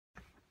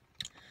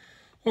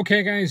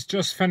Okay guys,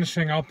 just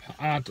finishing up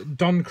at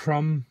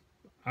Duncrum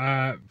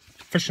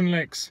fishing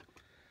lakes,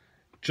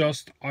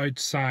 just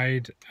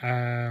outside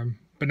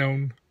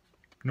Benone,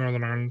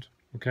 Northern Ireland,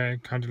 okay,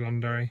 County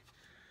Londonderry,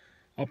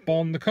 up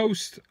on the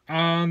coast,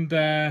 and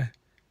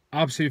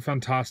absolutely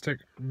fantastic,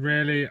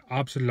 really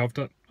absolutely loved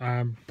it,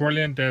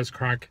 brilliant day's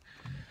crack,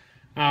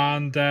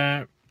 and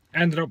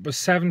ended up with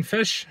 7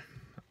 fish,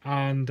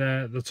 and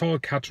that's all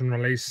catch and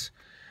release,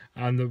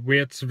 and the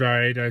weights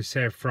varied, I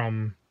say,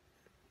 from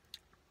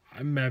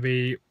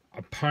maybe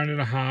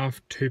 £1.5,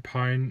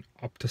 £2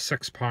 up to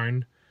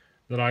 £6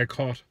 that I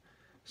caught.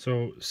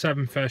 So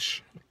 7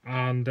 fish,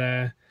 and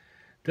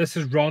this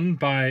is run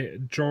by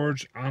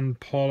George and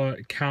Paula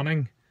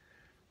Canning,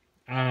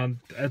 and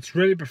it's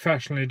really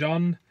professionally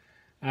done.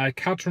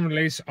 Catch and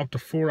release up to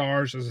 4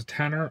 hours is a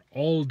tenner.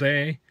 All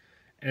day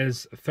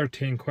is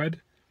 13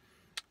 quid.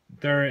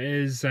 There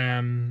is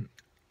in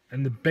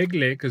the big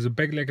lake, there's a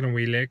big lake and a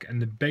wee lake. In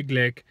the big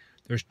lake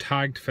there's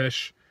tagged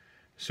fish.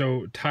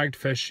 So tagged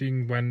fish, you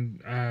can win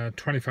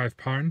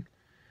 £25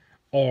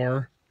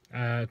 or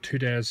 2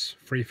 days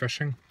free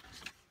fishing.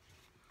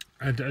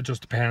 It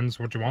just depends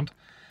what you want.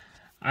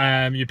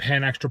 You pay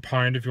an extra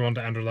 £1 if you want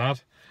to enter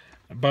that.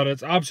 But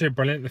it's absolutely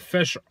brilliant. The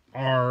fish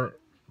are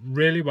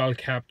really well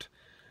kept.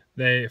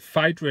 They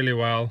fight really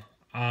well,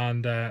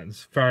 and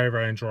it's very,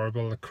 very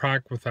enjoyable. The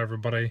crack with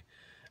everybody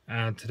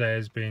today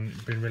has been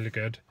really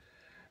good.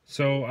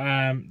 So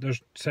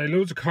there's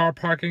loads of car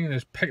parking,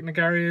 there's picnic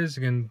areas,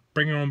 you can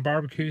bring your own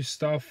barbecue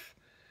stuff,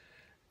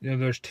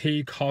 there's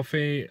tea,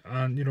 coffee,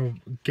 and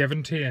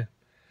given to you.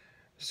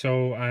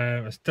 So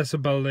it's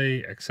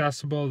disability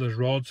accessible, there's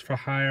rods for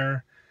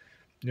hire,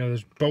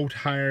 there's boat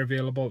hire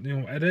available.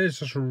 It is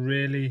just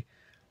really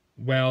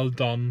well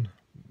done,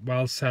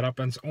 well set up,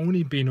 and it's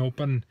only been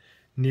open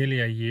nearly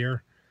a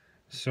year,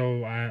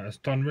 so it's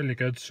done really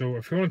good. So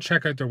if you want to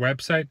check out their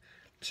website,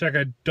 check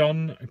out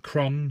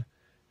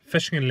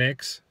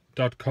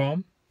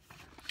duncrumfishinglakes.com.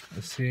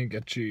 Let's see and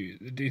get you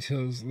the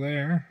details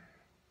there,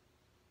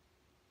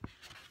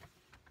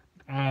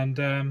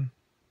 and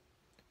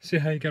see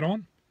how you get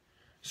on.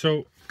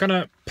 So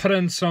gonna put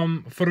in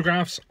some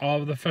photographs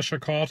of the fish I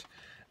caught.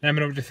 Let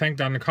me know what you think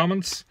down in the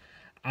comments,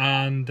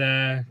 and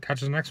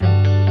catch you in the next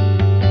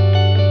one.